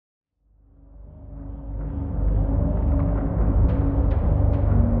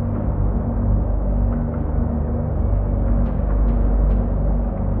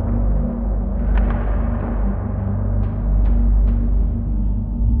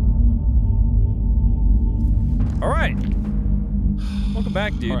All right. Welcome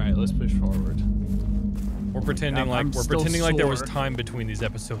back, dude. All right, let's push forward. We're pretending like there was time between these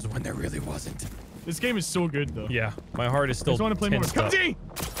episodes when there really wasn't. This game is so good, though. Yeah, my heart is still. I just want to play more. Come on,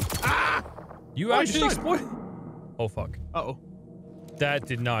 Ah! You actually exploited. Oh fuck. Uh-oh. That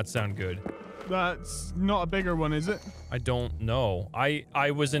did not sound good. That's not a bigger one, is it? I don't know. I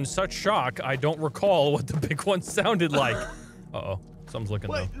was in such shock, I don't recall what the big one sounded like. Uh-oh. Something's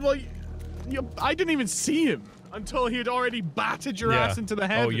looking though. Well, I didn't even see him until he had already batted your ass into the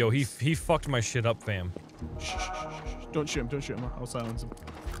head. Oh, yo, he fucked my shit up, fam. Shh. Don't shoot him. I'll silence him.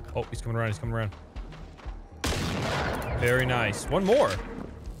 Oh, he's coming around. Very nice. One more.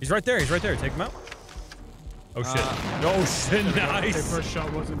 He's right there. Take him out. Oh shit. Oh shit, nice. Okay, first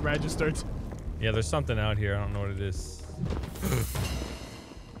shot wasn't registered. Yeah, there's something out here. I don't know what it is.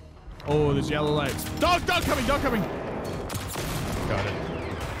 Oh, there's yellow lights. Dog coming. Got it.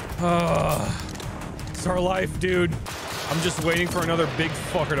 It's our life, dude. I'm just waiting for another big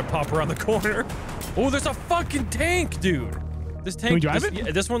fucker to pop around the corner. Oh, there's a fucking tank, dude. This tank. Can we drive it?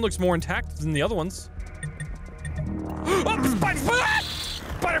 Yeah, this one looks more intact than the other ones. Oh,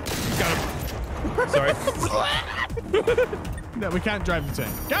 spider! Got him. Sorry. No, we can't drive the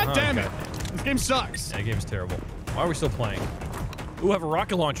tank. God damn it! This game sucks. Yeah, the game's terrible. Why are we still playing? Ooh, I have a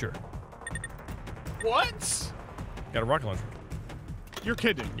rocket launcher. What? Got a rocket launcher. You're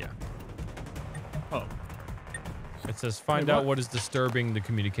kidding. Yeah. Oh. It says find out what is disturbing the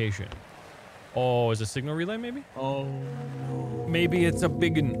communication. Oh, is it a signal relay maybe? Oh. Maybe it's a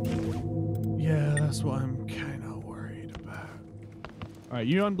biggin. Yeah, that's what I'm kind of worried about. All right,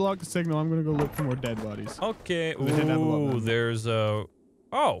 you unblock the signal. I'm gonna go look for more dead bodies. Okay. Ooh, there's a.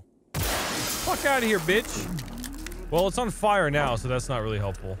 Oh. Fuck out of here, bitch. Well, it's on fire now, so that's not really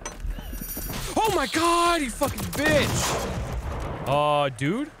helpful. Oh my god, you fucking bitch!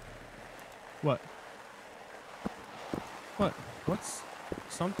 Dude? What? What? What's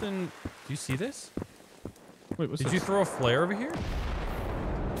something? Do you see this? Wait, what's Did this? you throw a flare over here?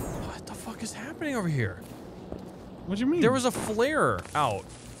 What the fuck is happening over here? What do you mean? There was a flare out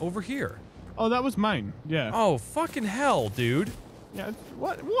over here. Oh, that was mine. Yeah. Oh, fucking hell, dude. Yeah.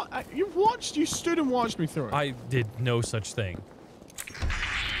 What? You stood and watched me throw it. I did no such thing.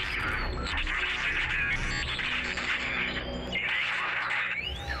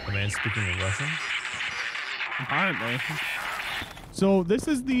 The man speaking in Russian? Apparently. So this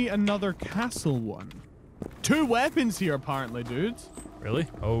is the another castle one. 2 weapons here apparently, dudes. Really?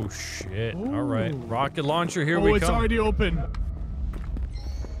 Oh shit. Ooh. All right. Rocket launcher, here we come. Oh, it's already open.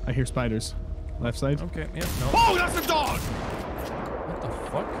 I hear spiders. Left side. Okay, yeah, no. Oh, that's a dog! What the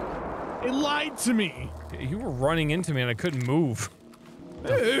fuck? It lied to me. You were running into me and I couldn't move.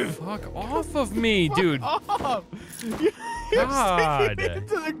 Fuck off of me, dude. Off. You're God. sticking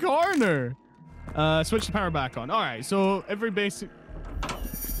into the corner. Switch the power back on. All right, so every basic.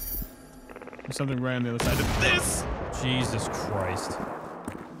 There's something right on the other side of this. Jesus Christ.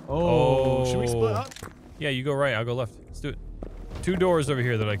 Oh, should we split up? Yeah, you go right, I'll go left. Let's do it. 2 doors over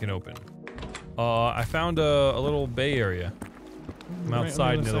here that I can open. I found a little bay area. I'm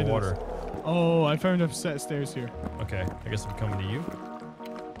outside near the water. Oh, I found a set of stairs here. Okay, I guess I'm coming to you.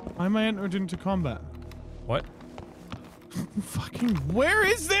 Why am I entered into combat? What? Fucking, where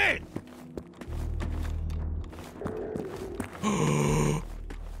is it?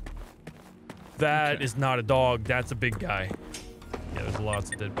 That is not a dog, that's a big guy. Yeah, there's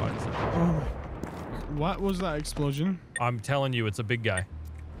lots of dead bodies in there. Oh my. What was that explosion? I'm telling you, it's a big guy.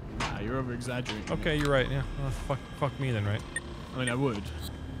 Nah, you're over exaggerating. Okay, you're right, yeah. Fuck me then, right? I mean, I would.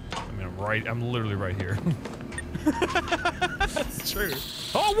 I mean, I'm literally right here. That's true.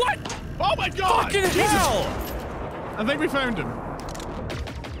 Oh, what? Oh my god! Fucking hell! I think we found him.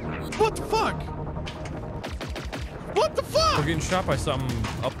 What the fuck? What the fuck? We're getting shot by something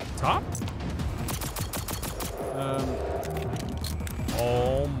up top?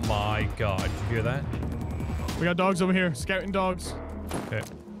 Oh my god. Did you hear that? We got dogs over here. Scouting dogs. Okay.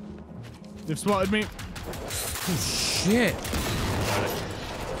 They've spotted me. Oh, shit.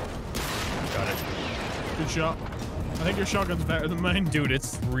 Got it. Good shot. I think your shotgun's better than mine. Dude,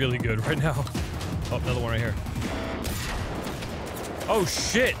 it's really good right now. Oh, another one right here. Oh,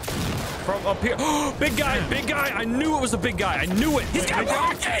 shit. From up here. Big guy, big guy. I knew it was a big guy. I knew it. He's got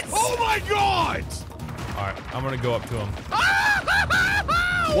rockets. Oh my god! All right, I'm gonna go up to him.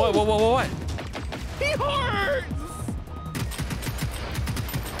 What? He hurts!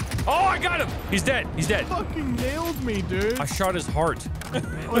 Oh, I got him. He's dead. He's dead. Fucking nailed me, dude. I shot his heart.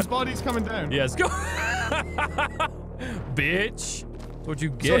 Oh, his body's coming down. Yeah, let's go. Bitch. That's what you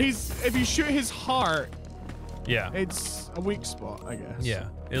get. So if you shoot his heart, yeah, it's a weak spot, I guess. Yeah.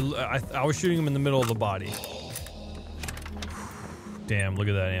 I was shooting him in the middle of the body. damn, look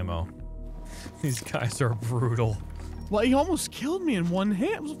at that ammo. These guys are brutal. Well, he almost killed me in one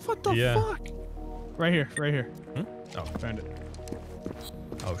hit. What the fuck? Right here, right here. Oh, found it.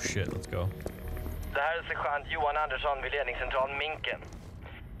 Oh shit, let's go. Det här är sergeant Johan Andersson vid ledningscentralen Minken.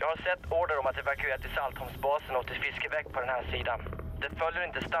 Jag har sett order om att evakuera till Saltholmsbasen och till Fiskebäck på den här sidan. Det följer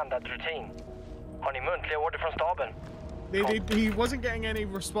inte standardrutin. Har ni muntliga order från staben? He wasn't getting any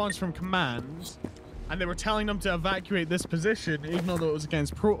response from command, and they were telling them to evacuate this position, even though it was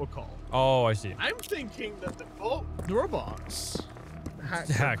against protocol. Oh, I see. I'm thinking that the robots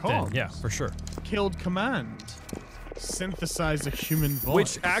hacked in, yeah, for sure. Killed command. Synthesize a human voice.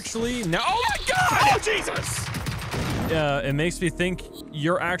 Which actually, now, oh my god! Oh, Jesus! It makes me think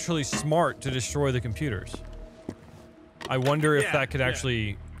you're actually smart to destroy the computers. I wonder if that could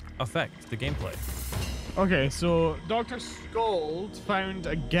actually affect the gameplay. Okay, so Dr. Scold found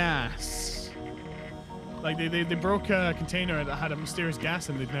a gas. Like, they broke a container that had a mysterious gas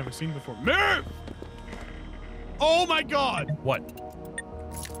in they'd never seen before. Move! Oh my god! What?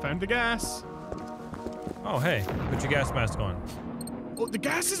 Found the gas. Oh, hey, put your gas mask on. Oh, the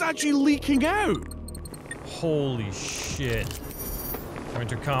gas is actually leaking out. Holy shit.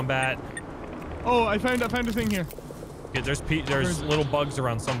 Enter combat. Oh, I found a thing here. Yeah, there's little bugs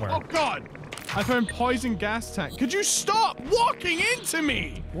around somewhere. Oh god! I found poison gas tank. Could you stop walking into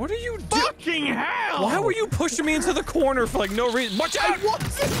me? What are you doing? Fucking hell! Why were you pushing me into the corner for like no reason? Watch out! I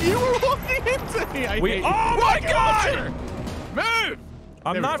wasn't. You were walking into me. Oh my god! Move!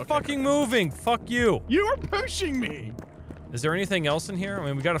 I'm not fucking moving. Fuck you. You were pushing me. Is there anything else in here? I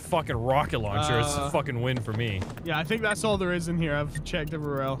mean, we got a fucking rocket launcher. It's a fucking win for me. Yeah, I think that's all there is in here. I've checked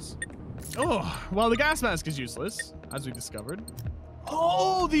everywhere else. Oh, well, the gas mask is useless, as we discovered.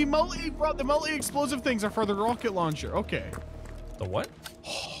 Oh, the multi-explosive things are for the rocket launcher. Okay. The what?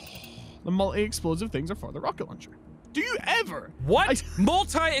 The multi-explosive things are for the rocket launcher. Do you ever? What?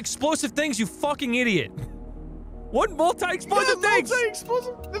 Multi-explosive things, you fucking idiot. What multi-explosive things?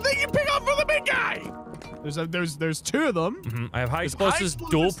 Multi-explosive. The thing you pick up for the big guy. There's two of them. I have high explosives,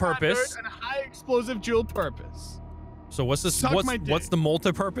 dual purpose, and a high explosive dual purpose. So what's this? What's the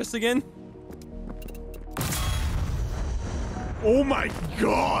multi-purpose again? Oh my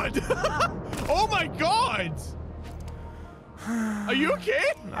god! Oh my god! Are you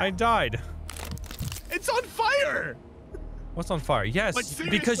okay? I died. It's on fire! What's on fire? Yes, like,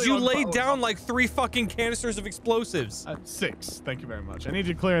 because you laid down like 3 fucking canisters of explosives. 6. Thank you very much. I need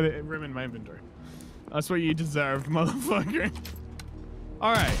to clear the room in my inventory. That's what you deserved, motherfucker.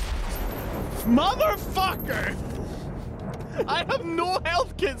 Alright. Motherfucker! I have no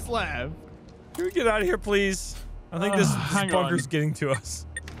health kits left. Can we get out of here, please? I think this bunker's getting to us.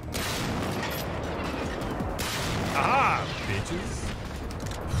 Ah, bitches.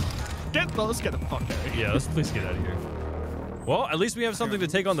 Let's get the fuck out of here. Yeah, let's please get out of here. Well, at least we have something to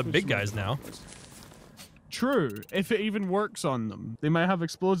take on the big guys now. True, if it even works on them. They might have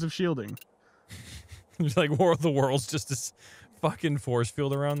explosive shielding. It's like War of the Worlds, just this fucking force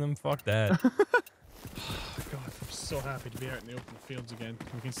field around them. Fuck that. God, I'm so happy to be out in the open fields again.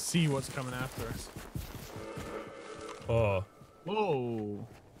 We can see what's coming after us. Oh. Whoa.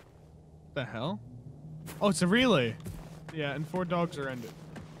 The hell? Oh, it's a relay. Yeah, and 4 dogs are ended.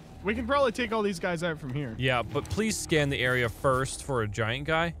 We can probably take all these guys out from here. Yeah, but please scan the area first for a giant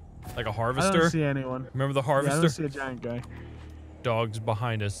guy. Like a harvester. I don't see anyone. Remember the harvester? Yeah, I don't see a giant guy. Dogs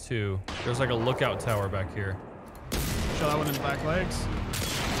behind us, too. There's like a lookout tower back here. Shot that one in the back legs.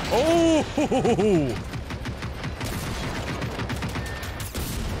 Oh!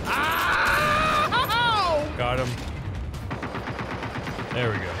 Ah! Got him. There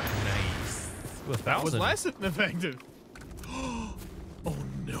we go. Nice. 1,000. That was less than effective. Oh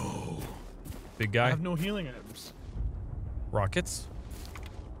no. Big guy. I have no healing items. Rockets.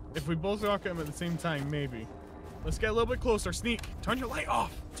 If we both rocket him at the same time, maybe. Let's get a little bit closer. Sneak. Turn your light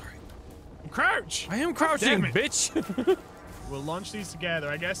off. Sorry. Crouch. I am crouching, bitch. We'll launch these together.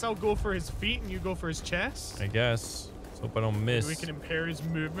 I guess I'll go for his feet and you go for his chest. I guess. Let's hope I don't miss. Maybe we can impair his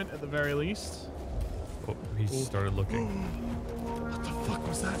movement at the very least. Oh, he started looking. What the fuck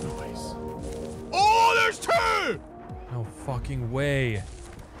was that noise? Oh, there's 2! No fucking way.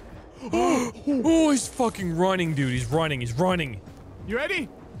 Oh, he's fucking running, dude. He's running. He's running. You ready?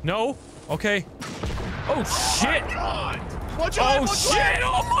 No? Okay. Oh, shit. Oh, my God. Watch out. Oh, shit.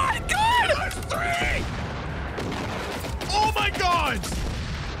 Oh, my God. There's 3. Oh, my God.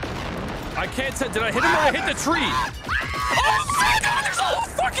 I can't say. Did I hit him or I hit the tree? Oh, my God. There's a whole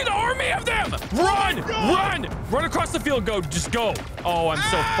fucking army of them. Run. Run. Run across the field. Go. Just go. Oh, I'm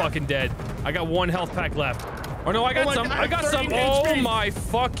so fucking dead. I got 1 health pack left. Oh no, I got some. God, I got some. 13 Oh HP. my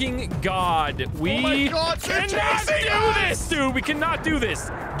fucking god. We Oh my God, cannot they're do this, dude. We cannot do this.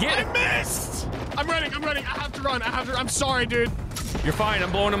 Get I it. missed! I'm running. I have to run. I'm sorry, dude. You're fine.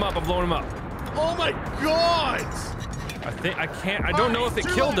 I'm blowing him up. Oh my God! I think I can't. I don't know if it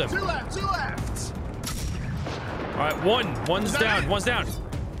killed him. Two left. All right, one's down. it? One's down.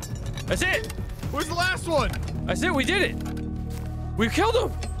 That's it. Where's the last one? That's it. We did it. We killed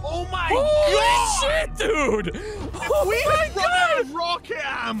him. Oh my Holy God! shit, dude. We have run out of rocket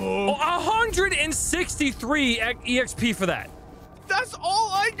ammo. 163 EXP for that. That's all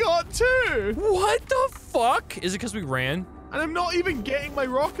I got too. What the fuck? Is it because we ran? And I'm not even getting my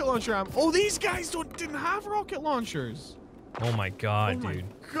rocket launcher ammo. Oh, these guys didn't have rocket launchers. Oh my god, Oh my dude.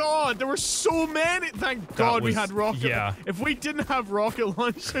 God, there were so many. Thank God we had rocket. Yeah. If we didn't have rocket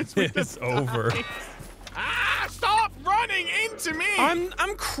launchers, we'd It's have over. died. Ah! Stop running into me.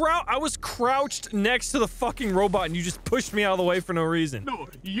 I was crouched next to the fucking robot and you just pushed me out of the way for no reason. No,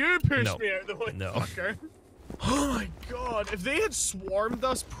 you pushed No. me out of the way, No. fucker. Oh my God! If they had swarmed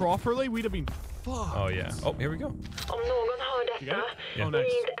us properly, we'd have been fucked. Oh yeah. Oh, here we go. Om någon hör You got detta, it? Yeah. Oh, ni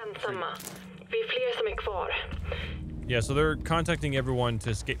nice. är inte ensamma. Vi är fler som är kvar. Yeah, so they're contacting everyone to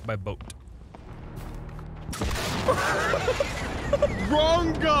escape by boat.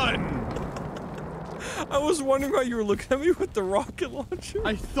 Wrong gun! I was wondering why you were looking at me with the rocket launcher.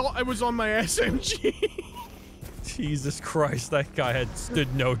 I thought I was on my SMG. Jesus Christ, that guy had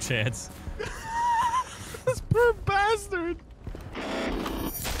stood no chance. This poor bastard.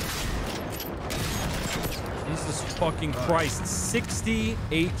 Jesus fucking Christ. 60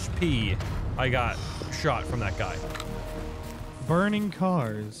 HP I got shot from that guy. Burning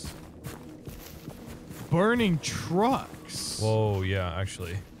cars. Burning trucks. Whoa, yeah,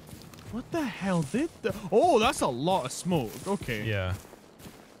 actually. What the hell did the... Oh, that's a lot of smoke. Okay. Yeah.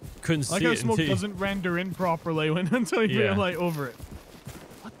 Couldn't Like see how it smoke until you... doesn't render in properly until you put Yeah. a light over it.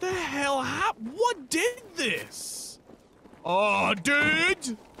 What the hell happened? What did this? Oh,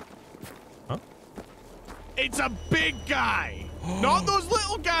 dude! Huh? It's a big guy! Not those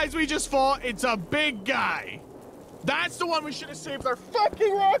little guys we just fought, it's a big guy! That's the one we should have saved our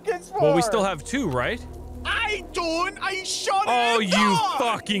fucking rockets for! Well, we still have two, right? I don't! I shot it Oh, in the you dog!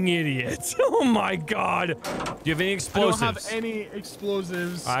 fucking idiot. Oh my god. Do you have any I explosives? don't have any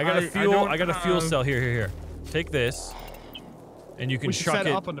explosives. I got a fuel. don't I got a fuel have- cell. Here. Take this, and you can We should chuck set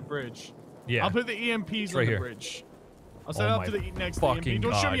it. it up on the bridge. Yeah. I'll put the EMPs right on the here. bridge. I'll set Oh it up my to the next to the fucking EMP.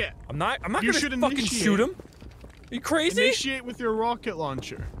 Don't shoot god. him yet. I'm not You gonna should fucking initiate. shoot him. Are you crazy? Initiate with your rocket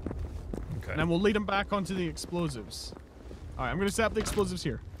launcher, Okay. and then we'll lead him back onto the explosives. All right, I'm gonna set up the explosives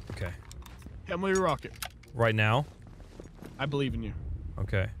here. Okay. Hit him with your rocket. Right now. I believe in you.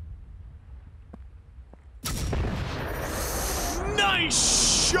 Okay.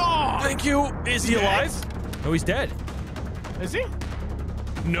 Nice shot! Thank you. Is he Dead? alive? No, he's dead. Is he?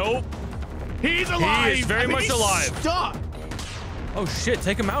 Nope. He's alive! is very I think much he's alive. Stuck! Oh shit!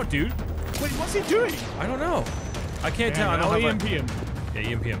 Take him out, dude. Wait, what's he doing? I don't know. I can't tell. I I'll don't have EMP him. Yeah,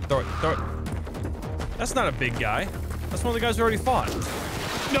 EMP him. Throw it. That's not a big guy. That's one of the guys we already fought.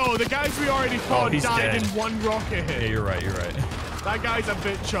 No, the guys we already fought he's died dead. in one rocket hit. Yeah, you're right. That guy's a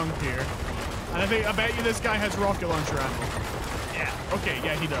bit chunkier. And I bet you this guy has rocket launcher ammo. Yeah. Okay,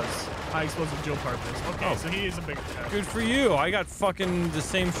 yeah, he does. High explosive dual purpose. Okay, Oh. so he is a big guy. Good for you. I got fucking the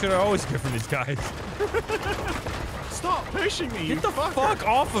same shit I always get from these guys. Stop pushing me, you Get the fucker. fuck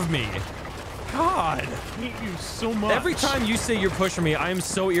off of me. God. I hate you so much. Every time you say you're pushing me, I am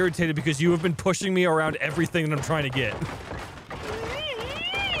so irritated because you have been pushing me around everything that I'm trying to get.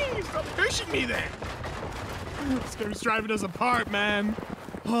 Stop pushing me then. This game's driving us apart, man.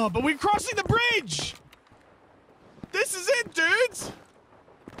 Oh, but we're crossing the bridge. This is it, dudes.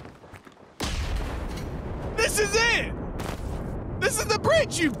 This is it. This is the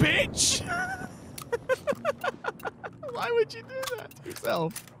bridge, you bitch. Why would you do that to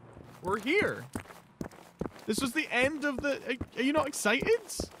yourself? We're here. This was the end of the... Are you not excited?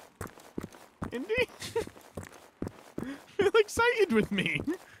 Indy? Feel excited with me.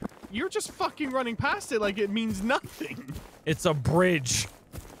 You're just fucking running past it like it means nothing. It's a bridge.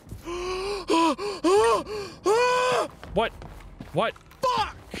 What? What?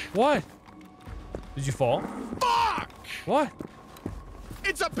 Fuck! What? Did you fall? Fuck! What?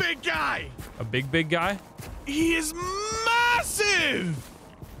 It's a big guy! A big guy? He is massive!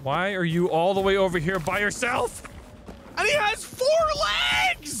 Why are you all the way over here by yourself? And he has 4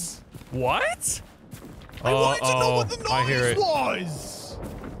 legs! What? I wanted to know what the I hear noise it. was!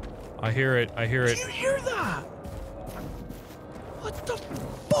 I hear it. Do you hear that? What the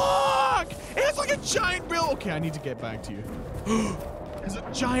fuck? It has like a giant rail. Okay, I need to get back to you. It has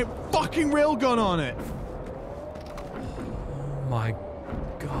a giant fucking railgun on it. my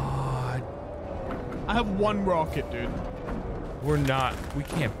god. I have one rocket, dude. We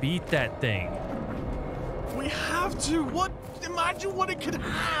can't beat that thing. We have to. What? Imagine what it could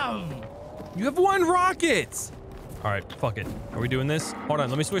have. You have one rocket. All right, fuck it. Are we doing this? Hold on,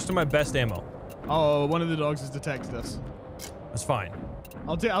 let me switch to my best ammo. Oh, one of the dogs has detected us. That's fine.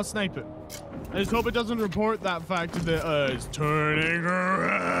 I'll snipe it. I just hope it doesn't report that fact that it's turning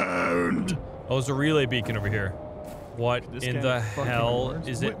around. Oh, there's a relay beacon over here. What in the hell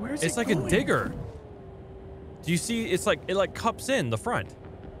is it? It's like a digger. Do you see? It's like it like cups in the front.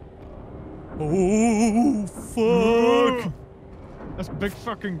 Oh fuck! That's a big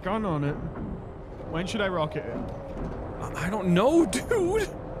fucking gun on it. When should I rocket it? I don't know, dude.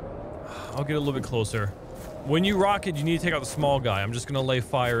 I'll get a little bit closer. When you rocket, you need to take out the small guy. I'm just gonna lay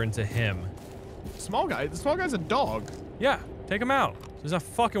fire into him. Small guy? The small guy's a dog. Yeah, take him out. He's not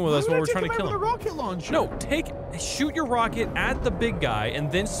fucking with us while we're trying to kill him. With a rocket launcher? No, shoot your rocket at the big guy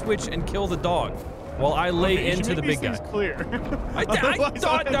and then switch and kill the dog while I lay into the big guy. Clear. I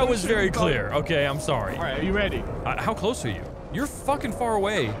thought that was very clear. Okay, I'm sorry. All right, are you ready? How close are you? You're fucking far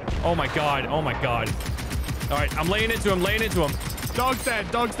away. Oh my god. Oh my god. All right, I'm laying into him. Laying into him. Dog's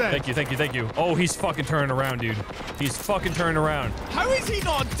dead. Dog's dead. Thank you. Thank you. Thank you. Oh, he's fucking turning around, dude. He's fucking turning around. How is he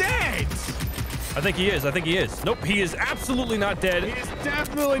not dead? I think he is. I think he is. Nope, he is absolutely not dead. He is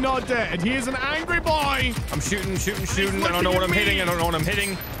definitely not dead. He is an angry boy. I'm shooting. I don't know what I'm hitting. I don't know what I'm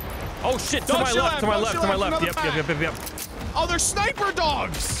hitting. Oh shit! To my left. To my left. To my left. Yep. Oh, they're sniper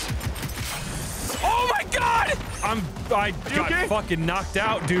dogs. Oh my god! I got fucking knocked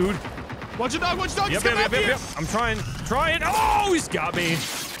out, dude. Watch your dog. Watch your dog. Yep. I'm trying. Oh, he's got me. I'm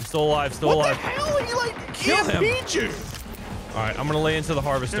still alive. Still alive. What the hell? He like Kill him. you. All right, I'm gonna lay into the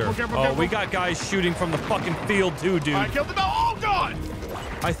harvester. Careful. We got guys shooting from the fucking field too, dude. I killed the dog. Oh god!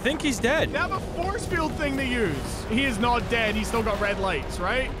 I think he's dead. They have a force field thing to use. He is not dead. He's still got red lights,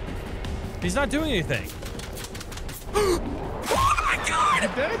 right? He's not doing anything. Oh my god! Is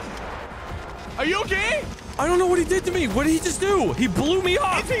he dead? Are you okay? I don't know what he did to me. What did he just do? He blew me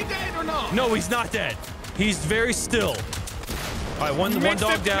up. Is he dead or not? No, he's not dead. He's very still. All right, one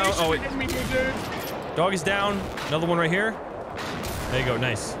dog down. Oh wait. Dog is down. Another one right here. There you go.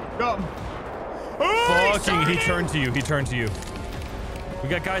 Nice. Got him. Oh, fucking, he turned to you. He turned to you. We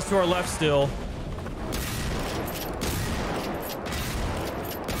got guys to our left still.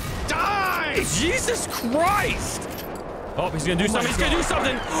 Die! Jesus Christ! Oh, he's gonna do something. He's gonna do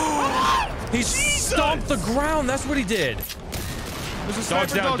something. He stomped the ground. That's what he did.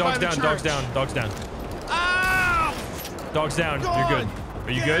 Dog's down. Dog's down. Dog's down. Dog's down. Ah! Dog's down. God, you're good.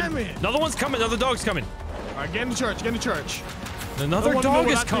 Are you good? It. Another one's coming. Another dog's coming. All right, get in the church. Get in the church. Another dog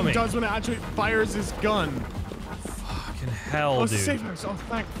is coming. Does when it actually fires his gun. Fucking hell, dude. Save us. Oh,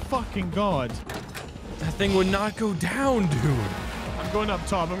 thank fucking God. That thing would not go down, dude. I'm going up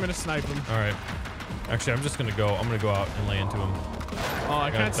top. I'm gonna snipe him. All right. Actually, I'm just gonna go. I'm gonna go out and lay into him. Oh, I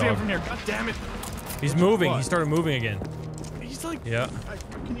can't see him from here. God damn it. He's moving. He started moving again. He's like. Yeah.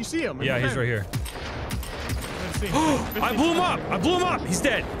 Can you see him? Yeah, he's right here. I blew him up. I blew him up. He's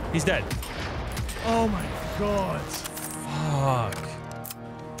dead. He's dead. Oh my God. Fuck.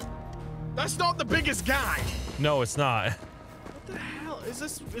 That's not the biggest guy. No, it's not. What the hell? Is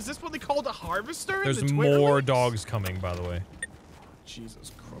this what they called a harvester? There's more dogs coming, by the way.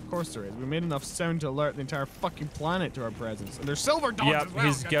 Jesus Christ. Of course there is. We made enough sound to alert the entire fucking planet to our presence. And there's silver dogs as well.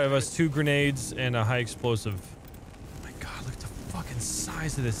 He's gave us 2 grenades and a high explosive. Oh my God, look at the fucking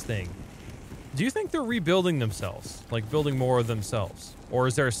size of this thing. Do you think they're rebuilding themselves? Like building more of themselves? Or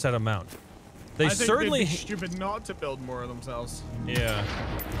is there a set amount? I think they'd be stupid not to build more of themselves. Yeah.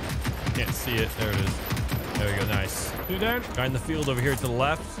 Can't see it. There it is. There we go. Nice. 2 down. Guy in the field over here to the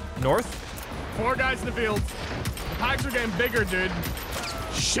left. North. 4 guys in the field. The packs are getting bigger, dude.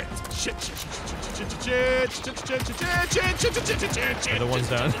 Shit. The one's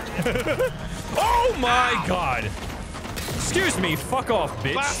down. Oh my God. Excuse me. Fuck off,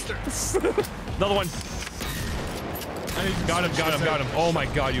 bitch. Another one. Got him. Oh my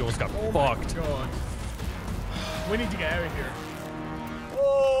God, you almost got fucked. God. We need to get out of here.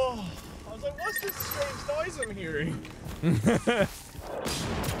 Oh, I was like, what's this strange noise I'm hearing? There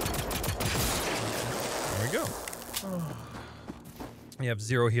we go. You have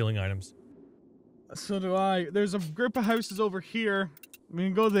 0 healing items. So do I. There's a group of houses over here. We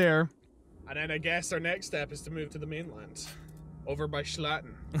can go there. And then I guess our next step is to move to the mainland. Over by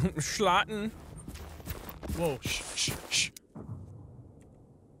Schlatten. Schlatten? Whoa, shh.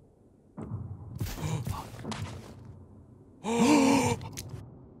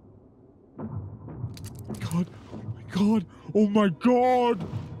 God, oh my God.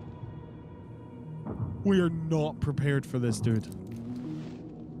 We are not prepared for this, dude.